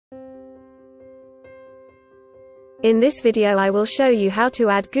In this video I will show you how to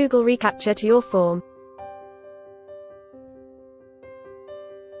add Google reCaptcha to your form.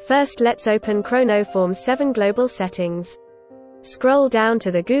 First let's open ChronoForms7 Global Settings. Scroll down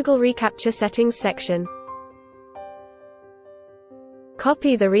to the Google reCaptcha Settings section.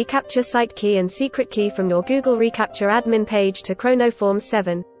 Copy the reCaptcha site key and secret key from your Google reCaptcha admin page to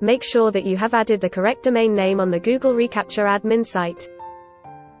ChronoForms7. Make sure that you have added the correct domain name on the Google reCaptcha admin site.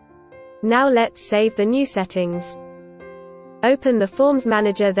 Now let's save the new settings. Open the Forms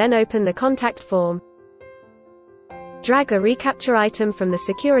Manager, then open the Contact form. Drag a reCaptcha item from the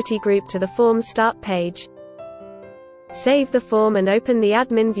security group to the Forms Start page. Save the form and open the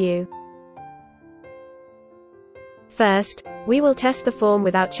admin view. First, we will test the form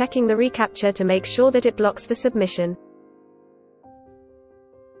without checking the reCaptcha to make sure that it blocks the submission.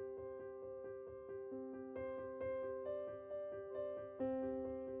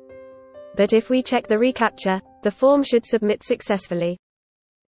 But if we check the reCaptcha, the form should submit successfully.